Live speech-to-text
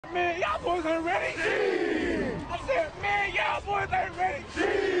man, y'all boys ain't ready. I said, man, y'all boys ain't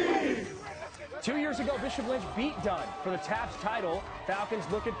ready. 2 years ago, Bishop Lynch beat Dunne for the TAPS title. Falcons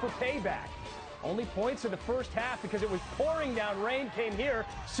looking for payback. Only points in the first half because it was pouring down rain came here.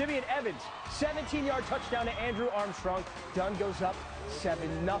 Simeon Evans, 17-yard touchdown to Andrew Armstrong. Dunne goes up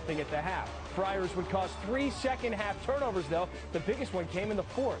 7-0 at the half. Friars would cause 3 second-half turnovers, though. The biggest one came in the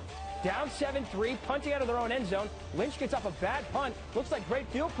fourth. Down 7-3, punting out of their own end zone. Lynch gets up a bad punt. Looks like great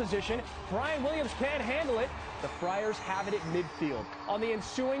field position. Brian Williams can't handle it. The Friars have it at midfield. On the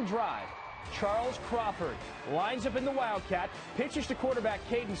ensuing drive, Charles Crawford lines up in the Wildcat, pitches to quarterback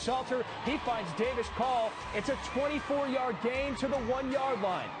Kaidon Salter. He finds Davis Kaul. It's a 24-yard gain to the 1-yard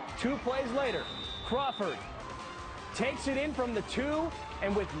line. 2 plays later, Crawford takes it in from the 2,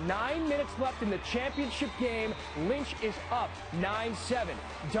 and with 9 minutes left in the championship game, Lynch is up 9-7.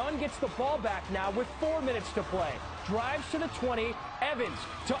 Dunne gets the ball back now with 4 minutes to play. Drives to the 20, Evans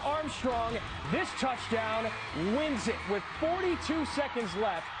to Armstrong. This touchdown wins it with 42 seconds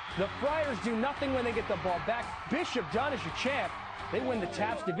left. The Friars do nothing when they get the ball back. Bishop Dunne is your champ. They win the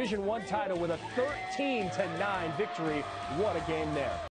TAPS Division I title with a 13-9 victory. What a game there.